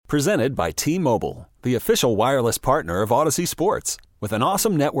Presented by T-Mobile, the official wireless partner of Odyssey Sports. With an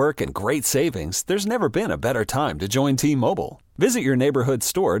awesome network and great savings, there's never been a better time to join T-Mobile. Visit your neighborhood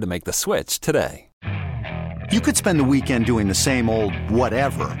store to make the switch today. You could spend the weekend doing the same old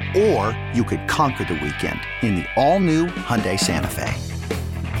whatever, or you could conquer the weekend in the all-new Hyundai Santa Fe.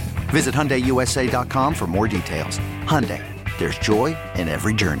 Visit HyundaiUSA.com for more details. Hyundai, there's joy in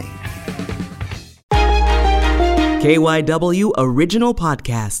every journey. KYW Original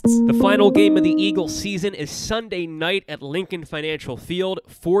Podcasts. The final game of the Eagles season is Sunday night at Lincoln Financial Field.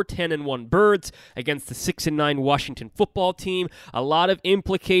 4-10-1 Birds against the 6-9 Washington football team. A lot of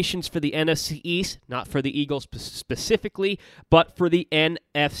implications for the NFC East, not for the Eagles specifically, but for the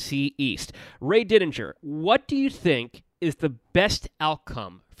NFC East. Ray Didinger, what do you think is the best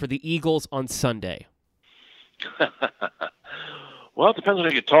outcome for the Eagles on Sunday? Well, it depends on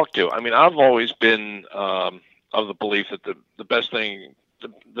who you talk to. I mean, I've always been of the belief that the best thing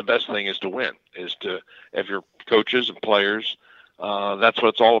is to win, is to have your coaches and players. That's what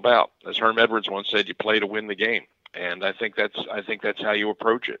it's all about. As Herm Edwards once said, you play to win the game, and I think that's how you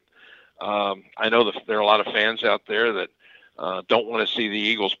approach it. I know that there are a lot of fans out there that don't want to see the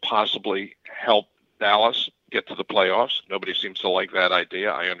Eagles possibly help Dallas get to the playoffs. Nobody seems to like that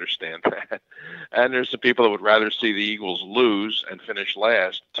idea. I understand that. And there's some people that would rather see the Eagles lose and finish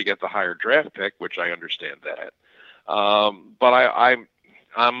last to get the higher draft pick, which I understand that. But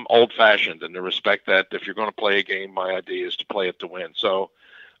I'm old-fashioned in the respect that if you're going to play a game, my idea is to play it to win. So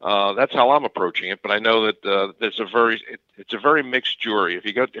that's how I'm approaching it. But I know that it's a very mixed jury.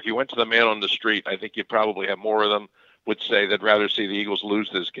 If you went to the man on the street, I think you'd probably have more of them would say they'd rather see the Eagles lose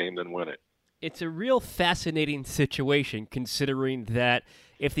this game than win it. It's a real fascinating situation, considering that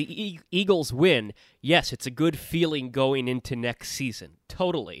if the Eagles win, yes, it's a good feeling going into next season,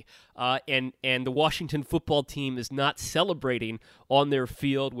 totally. And the Washington football team is not celebrating on their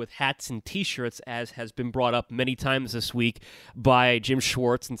field with hats and T-shirts, as has been brought up many times this week by Jim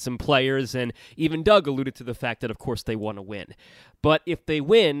Schwartz and some players, and even Doug alluded to the fact that, of course, they want to win. But if they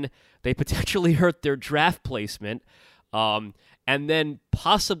win, they potentially hurt their draft placement, and then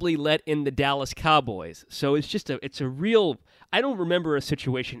possibly let in the Dallas Cowboys. So it's a real, I don't remember a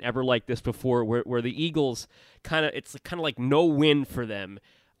situation ever like this before where the Eagles it's kind of like no win for them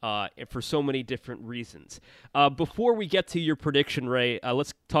for so many different reasons. Before we get to your prediction, Ray,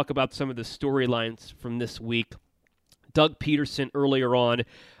 let's talk about some of the storylines from this week. Doug Peterson earlier on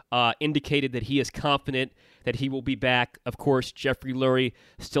indicated that he is confident that he will be back. Of course, Jeffrey Lurie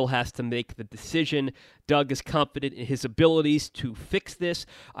still has to make the decision. Doug is confident in his abilities to fix this.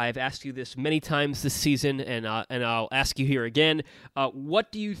 I've asked you this many times this season, and I'll ask you here again.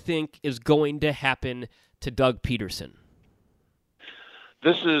 What do you think is going to happen to Doug Peterson?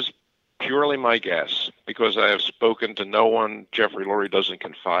 This is purely my guess, because I have spoken to no one. Jeffrey Lurie doesn't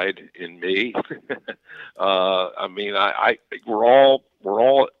confide in me. I mean, we're all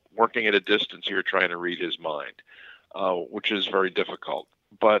working at a distance here trying to read his mind, which is very difficult.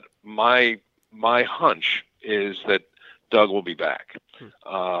 But my hunch is that Doug will be back.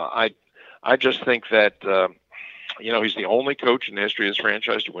 I just think that, he's the only coach in the history of this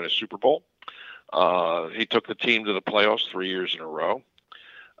franchise to win a Super Bowl. He took the team to the playoffs 3 years in a row.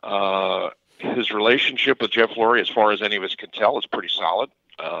 His relationship with Jeff Lurie, as far as any of us can tell, is pretty solid.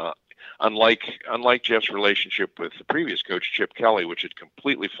 Unlike Jeff's relationship with the previous coach, Chip Kelly, which had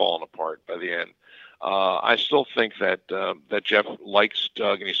completely fallen apart by the end. I still think that Jeff likes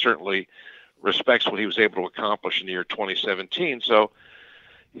Doug, and he certainly respects what he was able to accomplish in the year 2017. So,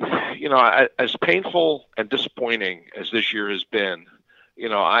 as painful and disappointing as this year has been,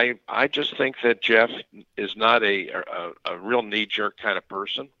 I just think that Jeff is not a real knee-jerk kind of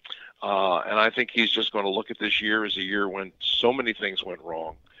person. And I think he's just going to look at this year as a year when so many things went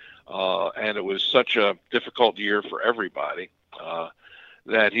wrong. And it was such a difficult year for everybody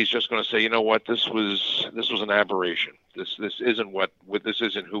that he's just going to say, you know what, this was an aberration. This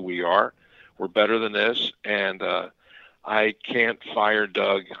isn't who we are. We're better than this, and I can't fire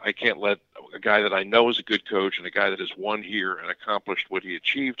Doug. I can't let a guy that I know is a good coach and a guy that has won here and accomplished what he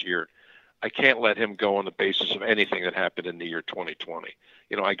achieved here, I can't let him go on the basis of anything that happened in the year 2020.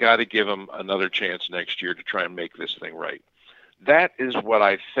 I got to give him another chance next year to try and make this thing right. That is what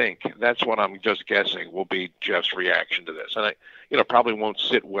I think. That's what I'm just guessing will be Jeff's reaction to this. And I, probably won't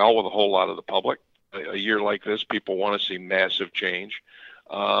sit well with a whole lot of the public. A year like this, people want to see massive change.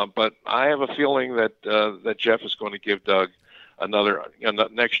 But I have a feeling that Jeff is going to give Doug another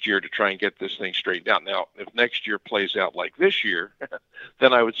next year to try and get this thing straightened out. Now, if next year plays out like this year,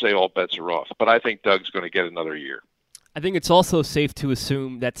 then I would say all bets are off. But I think Doug's going to get another year. I think it's also safe to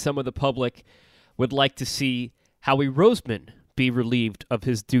assume that some of the public would like to see Howie Roseman be relieved of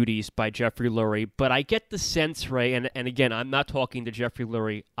his duties by Jeffrey Lurie, but I get the sense, Ray, and again, I'm not talking to Jeffrey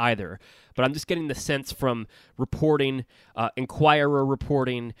Lurie either, but I'm just getting the sense from reporting, Inquirer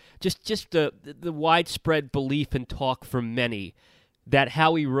reporting, just the widespread belief and talk from many that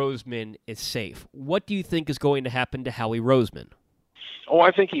Howie Roseman is safe. What do you think is going to happen to Howie Roseman? Oh, I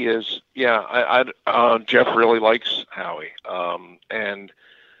think he is. Yeah, Jeff really likes Howie, and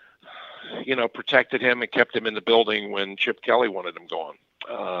protected him and kept him in the building when Chip Kelly wanted him gone.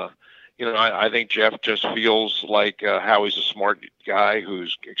 I think Jeff just feels like Howie's a smart guy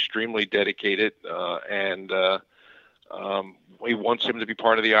who's extremely dedicated, and he wants him to be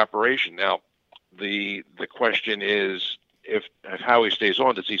part of the operation. Now, the question is, if Howie stays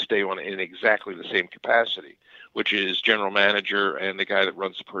on, does he stay on in exactly the same capacity, which is general manager and the guy that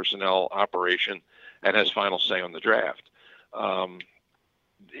runs the personnel operation and has final say on the draft?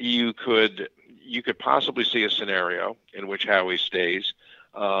 You could possibly see a scenario in which Howie stays,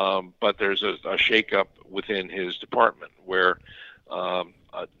 but there's a shakeup within his department where a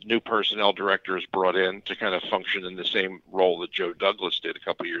new personnel director is brought in to kind of function in the same role that Joe Douglas did a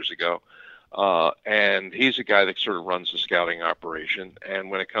couple of years ago. And he's a guy that sort of runs the scouting operation.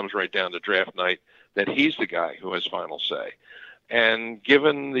 And when it comes right down to draft night, that he's the guy who has final say. And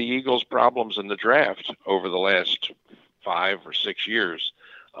given the Eagles' problems in the draft over the last 5 or 6 years,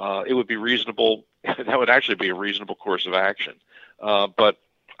 it would be reasonable. That would actually be a reasonable course of action. But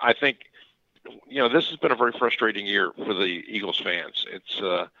I think, this has been a very frustrating year for the Eagles fans.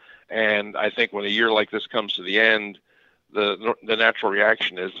 And I think when a year like this comes to the end, the natural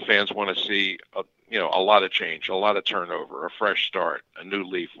reaction is the fans want to see a lot of change, a lot of turnover, a fresh start, a new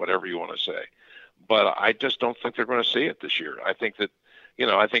leaf, whatever you want to say. But I just don't think they're going to see it this year. I think that,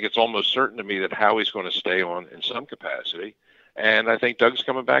 I think it's almost certain to me that Howie's going to stay on in some capacity, and I think Doug's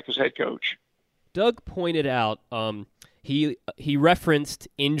coming back as head coach. Doug pointed out he referenced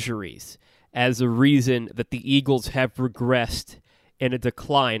injuries as a reason that the Eagles have regressed in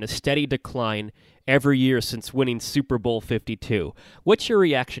a steady decline every year since winning Super Bowl 52. What's your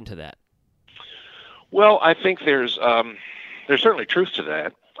reaction to that? Well, I think there's certainly truth to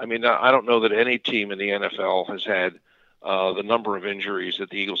that. I mean, I don't know that any team in the NFL has had the number of injuries that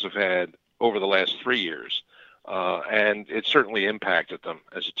the Eagles have had over the last 3 years, and it certainly impacted them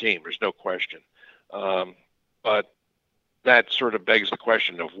as a team. There's no question. But that sort of begs the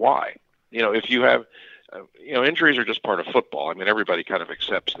question of why. If you have, injuries are just part of football. I mean, everybody kind of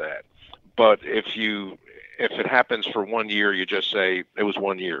accepts that. But if it happens for 1 year, you just say it was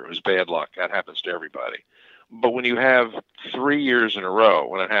 1 year. It was bad luck. That happens to everybody. But when you have 3 years in a row,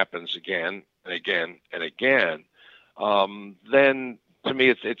 when it happens again and again and again, then to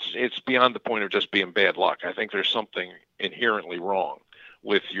me it's beyond the point of just being bad luck. I think there's something inherently wrong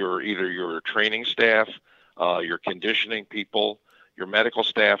with either your training staff, your conditioning people, your medical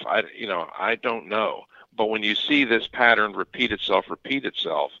staff. I don't know. But when you see this pattern repeat itself,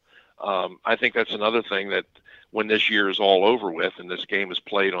 I think that's another thing that when this year is all over with and this game is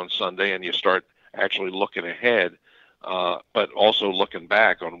played on Sunday and you start actually looking ahead, but also looking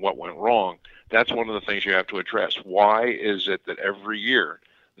back on what went wrong, that's one of the things you have to address. Why is it that every year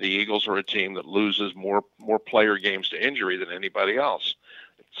the Eagles are a team that loses more player games to injury than anybody else?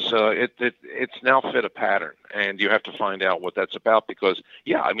 So it's now fit a pattern, and you have to find out what that's about because,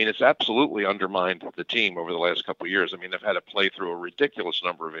 it's absolutely undermined the team over the last couple of years. I mean, they've had to play through a ridiculous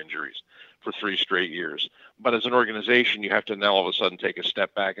number of injuries for 3 straight years. But as an organization, you have to now all of a sudden take a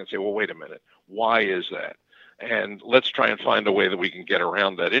step back and say, well, wait a minute, why is that? And let's try and find a way that we can get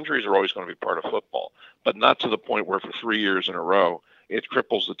around that. Injuries are always going to be part of football, but not to the point where for 3 years in a row, it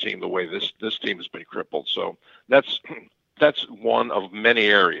cripples the team the way this team has been crippled. So that's one of many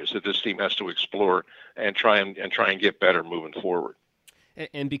areas that this team has to explore and try and get better moving forward.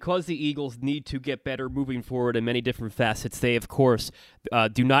 And because the Eagles need to get better moving forward in many different facets, they, of course,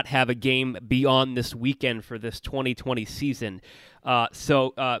 do not have a game beyond this weekend for this 2020 season.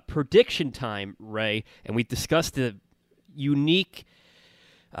 So prediction time, Ray, and we discussed the unique,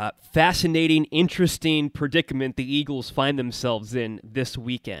 fascinating, interesting predicament the Eagles find themselves in this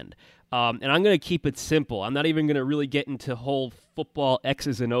weekend. And I'm going to keep it simple. I'm not even going to really get into whole football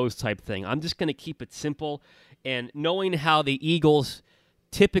X's and O's type thing. I'm just going to keep it simple. And knowing how the Eagles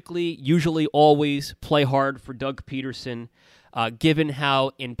typically, usually, always play hard for Doug Peterson, given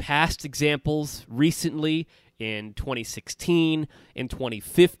how in past examples recently, in 2016, in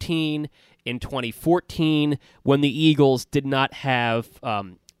 2015, in 2014, when the Eagles did not have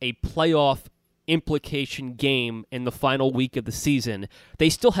a playoff implication game in the final week of the season, they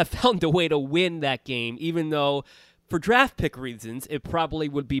still have found a way to win that game, even though for draft pick reasons, it probably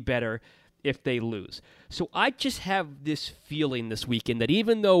would be better if they lose. So I just have this feeling this weekend that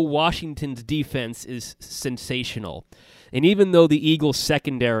even though Washington's defense is sensational, and even though the Eagles'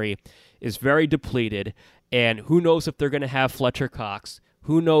 secondary is very depleted, and who knows if they're going to have Fletcher Cox,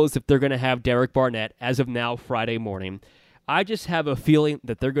 who knows if they're going to have Derek Barnett as of now Friday morning, I just have a feeling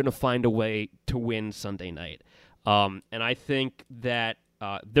that they're going to find a way to win Sunday night. And I think that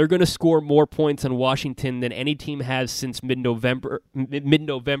they're going to score more points on Washington than any team has since mid-November,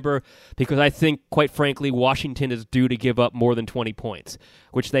 because I think, quite frankly, Washington is due to give up more than 20 points,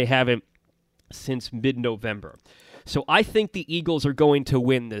 which they haven't since mid-November. So I think the Eagles are going to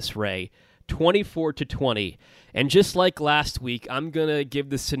win this, Ray, 24-20. And just like last week, I'm going to give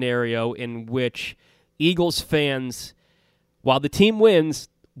the scenario in which Eagles fans, while the team wins,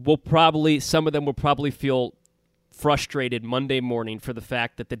 some of them will probably feel frustrated Monday morning for the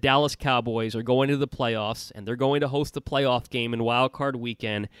fact that the Dallas Cowboys are going to the playoffs and they're going to host the playoff game in Wild Card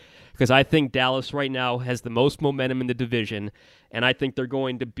Weekend, because I think Dallas right now has the most momentum in the division, and I think they're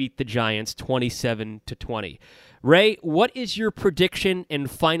going to beat the Giants 27-20. Ray, what is your prediction and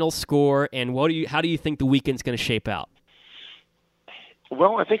final score, and how do you think the weekend's going to shape out?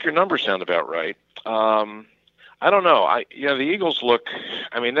 Well, I think your numbers sound about right. I don't know. The Eagles look,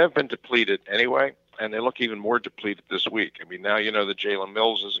 they've been depleted anyway, and they look even more depleted this week. Now that Jalen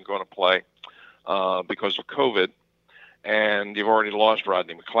Mills isn't going to play because of COVID, and you've already lost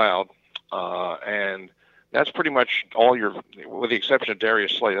Rodney McLeod, and that's pretty much all with the exception of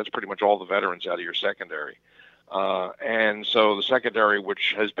Darius Slay, that's pretty much all the veterans out of your secondary. And so the secondary,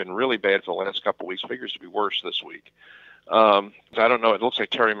 which has been really bad for the last couple of weeks, figures to be worse this week. I don't know. It looks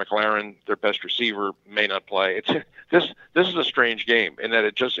like Terry McLaurin, their best receiver, may not play. This is a strange game in that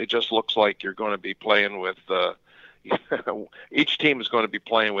it just looks like you're going to be playing with each team is going to be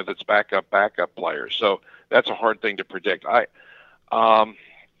playing with its backup players. So that's a hard thing to predict. I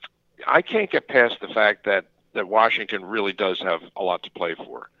can't get past the fact that Washington really does have a lot to play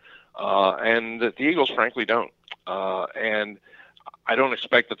for, and that the Eagles frankly don't. And I don't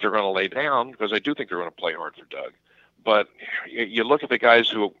expect that they're going to lay down, because I do think they're going to play hard for Doug. But you look at the guys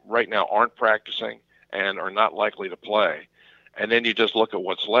who right now aren't practicing and are not likely to play, and then you just look at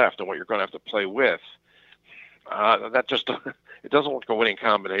what's left and what you're going to have to play with. That just it doesn't look like a winning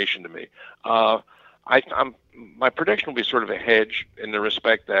combination to me. My prediction will be sort of a hedge in the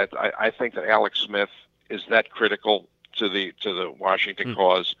respect that I think that Alex Smith is that critical to the Washington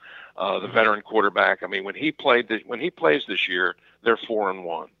cause. The veteran quarterback. When he plays this year, they're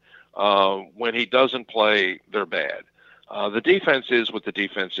 4-1. When he doesn't play, they're bad. The defense is what the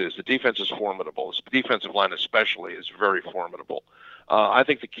defense is. The defense is formidable. The defensive line especially is very formidable. I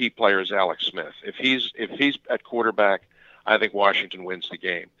think the key player is Alex Smith. If he's at quarterback, I think Washington wins the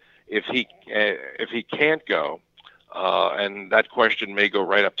game. If he can't go, and that question may go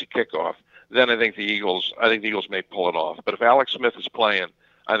right up to kickoff, then I think the Eagles may pull it off. But if Alex Smith is playing,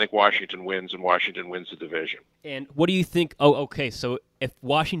 I think Washington wins, and Washington wins the division. And what do you think? Oh, okay. So if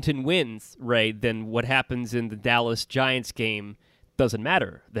Washington wins, Ray, then what happens in the Dallas Giants game doesn't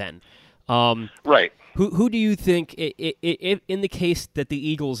matter then. Right. Who do you think, if in the case that the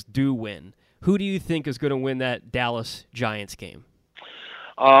Eagles do win, who do you think is going to win that Dallas Giants game?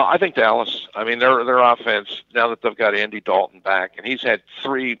 I think Dallas. Their offense, now that they've got Andy Dalton back, and he's had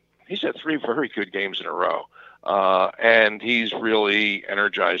three very good games in a row. And he's really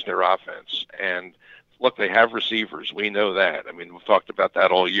energized their offense. And look, they have receivers. We know that. We've talked about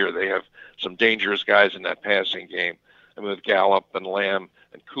that all year. They have some dangerous guys in that passing game. With Gallup and Lamb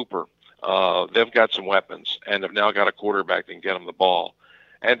and Cooper, they've got some weapons, and they've now got a quarterback that can get them the ball.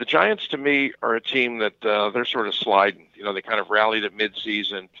 And the Giants, to me, are a team that they're sort of sliding. They kind of rallied at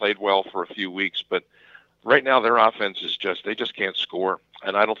midseason, played well for a few weeks, but right now their offense is they just can't score.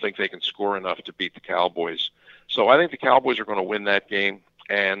 And I don't think they can score enough to beat the Cowboys. So I think the Cowboys are going to win that game,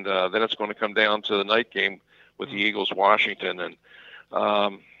 and then it's going to come down to the night game with the Eagles-Washington. And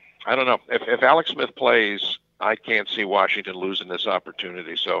I don't know. If Alex Smith plays, I can't see Washington losing this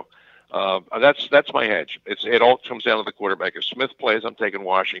opportunity. So that's my hedge. It all comes down to the quarterback. If Smith plays, I'm taking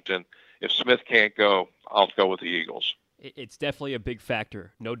Washington. If Smith can't go, I'll go with the Eagles. It's definitely a big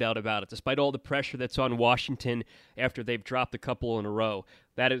factor, no doubt about it. Despite all the pressure that's on Washington after they've dropped a couple in a row,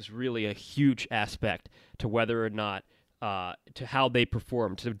 that is really a huge aspect to whether or not, to how they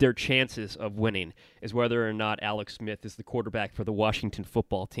perform, to their chances of winning, is whether or not Alex Smith is the quarterback for the Washington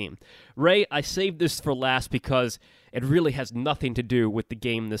football team. Ray, I saved this for last because it really has nothing to do with the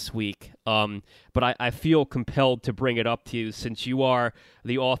game this week, but I feel compelled to bring it up to you since you are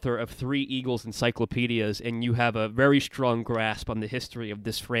the author of 3 Eagles encyclopedias and you have a very strong grasp on the history of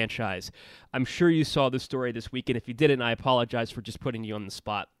this franchise. I'm sure you saw the story this week, and if you didn't, I apologize for just putting you on the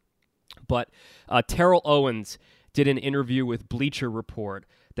spot. But Terrell Owens did an interview with Bleacher Report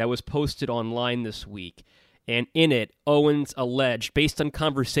that was posted online this week. And in it, Owens alleged, based on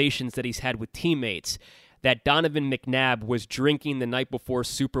conversations that he's had with teammates, that Donovan McNabb was drinking the night before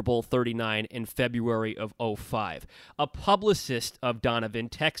Super Bowl 39 in February of 2005. A publicist of Donovan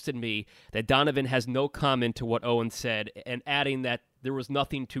texted me that Donovan has no comment to what Owens said, and adding that there was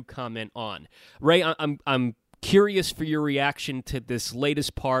nothing to comment on. Ray, I'm curious for your reaction to this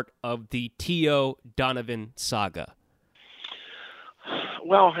latest part of the T.O. Donovan saga.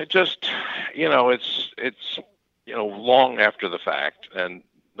 Well, it just, it's long after the fact and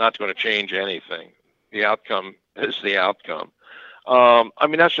not going to change anything. The outcome is the outcome.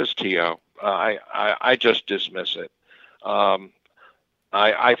 That's just T.O. I just dismiss it.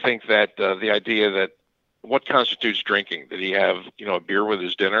 I think that the idea that what constitutes drinking? Did he have, a beer with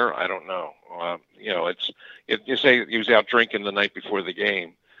his dinner? I don't know. You say he was out drinking the night before the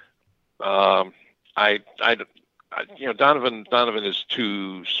game. Donovan is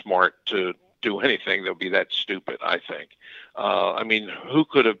too smart to do anything that would be that stupid, I think. Who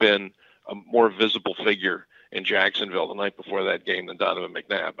could have been a more visible figure in Jacksonville the night before that game than Donovan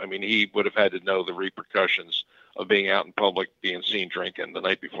McNabb? He would have had to know the repercussions of being out in public, being seen drinking the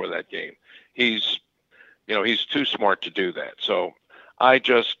night before that game. He's too smart to do that. So I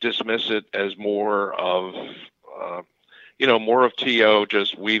just dismiss it as more of T.O.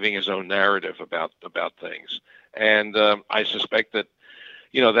 just weaving his own narrative about things. And I suspect that,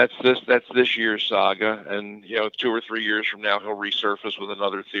 that's this year's saga. And, 2 or 3 years from now, he'll resurface with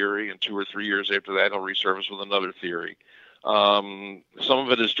another theory. And 2 or 3 years after that, he'll resurface with another theory. Some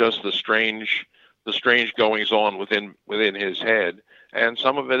of it is just the strange goings on within his head. And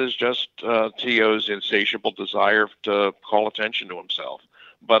some of it is just T.O.'s insatiable desire to call attention to himself.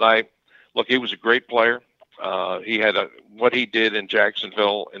 But he was a great player. What he did in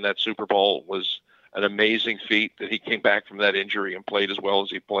Jacksonville in that Super Bowl was an amazing feat, that he came back from that injury and played as well as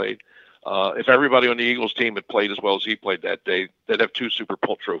he played. If everybody on the Eagles team had played as well as he played that day, they'd have 2 Super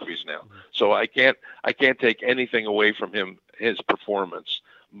Bowl trophies now. So I can't take anything away from his performance.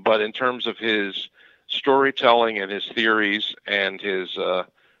 But in terms of his storytelling and his theories and his the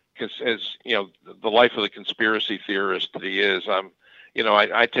life of the conspiracy theorist that he is,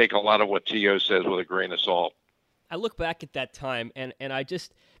 I take a lot of what T.O. says with a grain of salt. I look back at that time, and I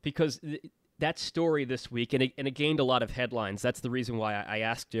just, because that story this week, and it gained a lot of headlines. That's the reason why I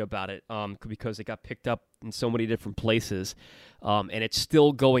asked you about it, because it got picked up in so many different places, and it's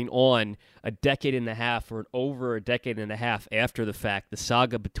still going on a decade and a half, or over a decade and a half after the fact, the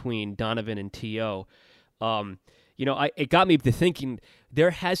saga between Donovan and T.O. It got me to thinking,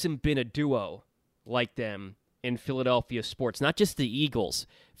 there hasn't been a duo like them in Philadelphia sports, not just the Eagles,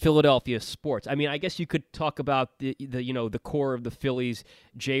 Philadelphia sports. I guess you could talk about the core of the Phillies,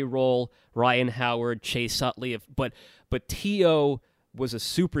 J. Roll, Ryan Howard, Chase Utley, but T.O. was a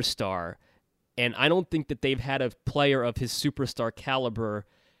superstar, and I don't think that they've had a player of his superstar caliber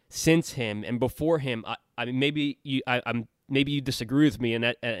since him. And before him, maybe you disagree with me,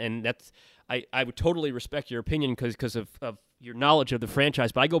 and that's I would totally respect your opinion because of your knowledge of the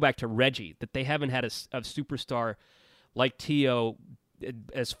franchise, but I go back to Reggie, that they haven't had a superstar like T.O.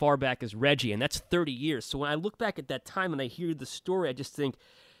 as far back as Reggie, and that's 30 years. So when I look back at that time and I hear the story, I just think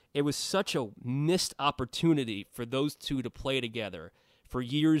it was such a missed opportunity for those two to play together for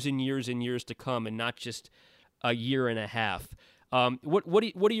years and years and years to come, and not just a year and a half. What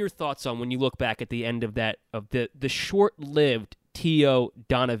are your thoughts on when you look back at the end of the short-lived T.O.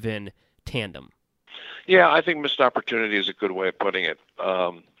 Donovan tandem? Yeah, I think missed opportunity is a good way of putting it.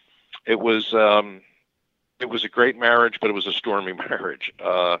 It was a great marriage, but it was a stormy marriage.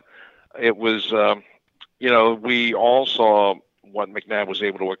 It was, we all saw what McNabb was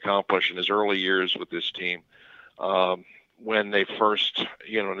able to accomplish in his early years with this team. When they first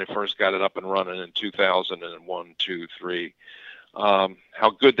got it up and running in 2001, 2, 3, how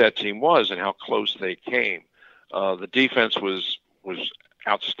good that team was and how close they came. The defense was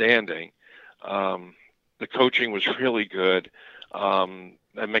outstanding. The coaching was really good. And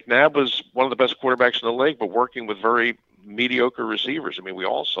McNabb was one of the best quarterbacks in the league, but working with very mediocre receivers. We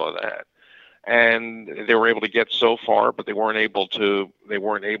all saw that. And they were able to get so far, but they weren't able to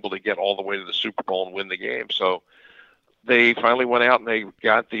get all the way to the Super Bowl and win the game. So they finally went out and they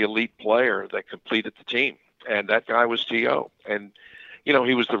got the elite player that completed the team. And that guy was T.O. And,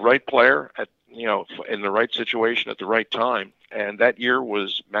 he was the right player in the right situation at the right time. And that year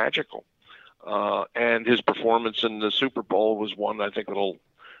was magical. And his performance in the Super Bowl was one I think that'll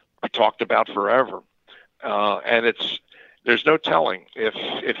be talked about forever. And there's no telling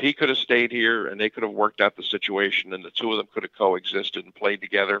if he could have stayed here and they could have worked out the situation and the two of them could have coexisted and played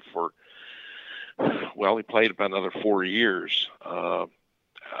together for, well, he played about another 4 years.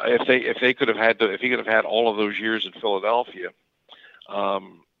 If he could have had all of those years in Philadelphia,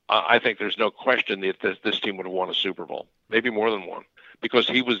 I think there's no question that this team would have won a Super Bowl, maybe more than one, because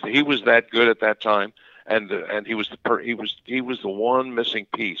he was that good at that time, and he was the one missing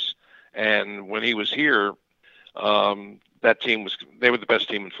piece. And when he was here, that team they were the best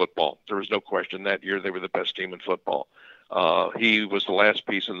team in football. There was no question that year they were the best team in football. He was the last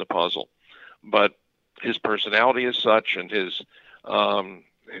piece in the puzzle, but his personality is such, and he's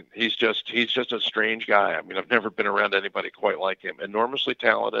just a strange guy. I mean, I've never been around anybody quite like him. Enormously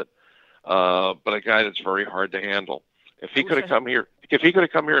talented, but a guy that's very hard to handle. If he could have come here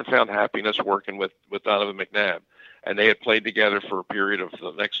and found happiness working with Donovan McNabb, and they had played together for a period of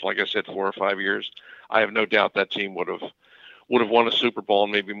the next, like I said, 4 or 5 years, I have no doubt that team would have won a Super Bowl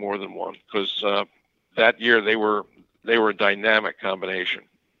and maybe more than one, because that year they were a dynamic combination.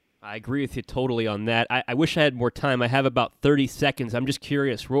 I agree with you totally on that. I wish I had more time. I have about 30 seconds. I'm just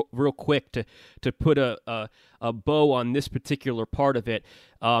curious, real quick, to put a bow on this particular part of it.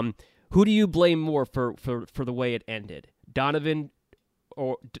 Who do you blame more for the way it ended? Donovan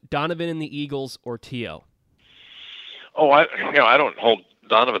and the Eagles, or T.O.? Oh, I don't hold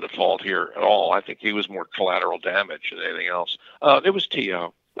Donovan at fault here at all. I think he was more collateral damage than anything else. It was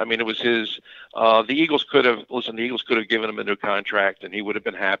T.O. I mean, it was his. The Eagles could have given him a new contract, and he would have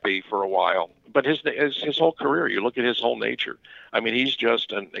been happy for a while. But his whole career, you look at his whole nature. I mean, he's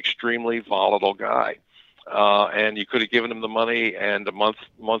just an extremely volatile guy. And you could have given him the money, and a month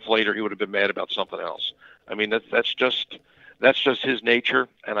later, he would have been mad about something else. I mean, that's just his nature,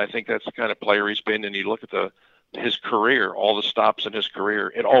 and I think that's the kind of player he's been. And you look at his career, all the stops in his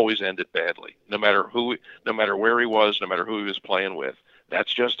career, it always ended badly. No matter where he was, no matter who he was playing with.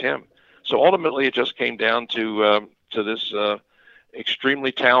 That's just him. So ultimately, it just came down to this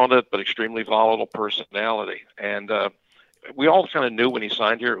extremely talented but extremely volatile personality. And we all kind of knew when he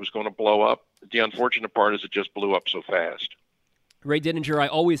signed here it was going to blow up. The unfortunate part is it just blew up so fast. Ray Didinger, I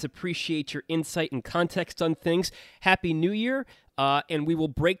always appreciate your insight and context on things. Happy New Year, and we will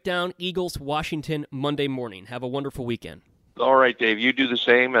break down Eagles-Washington Monday morning. Have a wonderful weekend. All right, Dave, you do the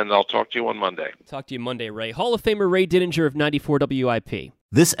same, and I'll talk to you on Monday. Talk to you Monday, Ray. Hall of Famer Ray Didinger of 94 WIP.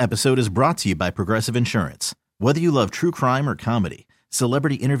 This episode is brought to you by Progressive Insurance. Whether you love true crime or comedy,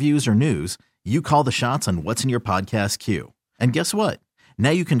 celebrity interviews or news, you call the shots on what's in your podcast queue. And guess what? Now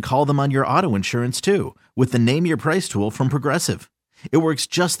you can call them on your auto insurance, too, with the Name Your Price tool from Progressive. It works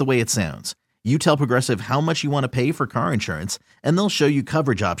just the way it sounds. You tell Progressive how much you want to pay for car insurance, and they'll show you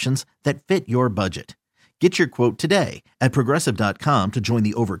coverage options that fit your budget. Get your quote today at Progressive.com to join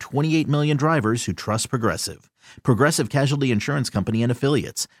the over 28 million drivers who trust Progressive. Progressive Casualty Insurance Company and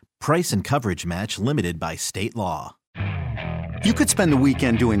Affiliates. Price and coverage match limited by state law. You could spend the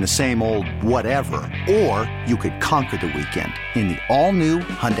weekend doing the same old whatever, or you could conquer the weekend in the all-new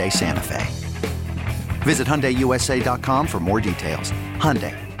Hyundai Santa Fe. Visit HyundaiUSA.com for more details.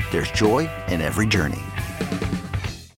 Hyundai, there's joy in every journey.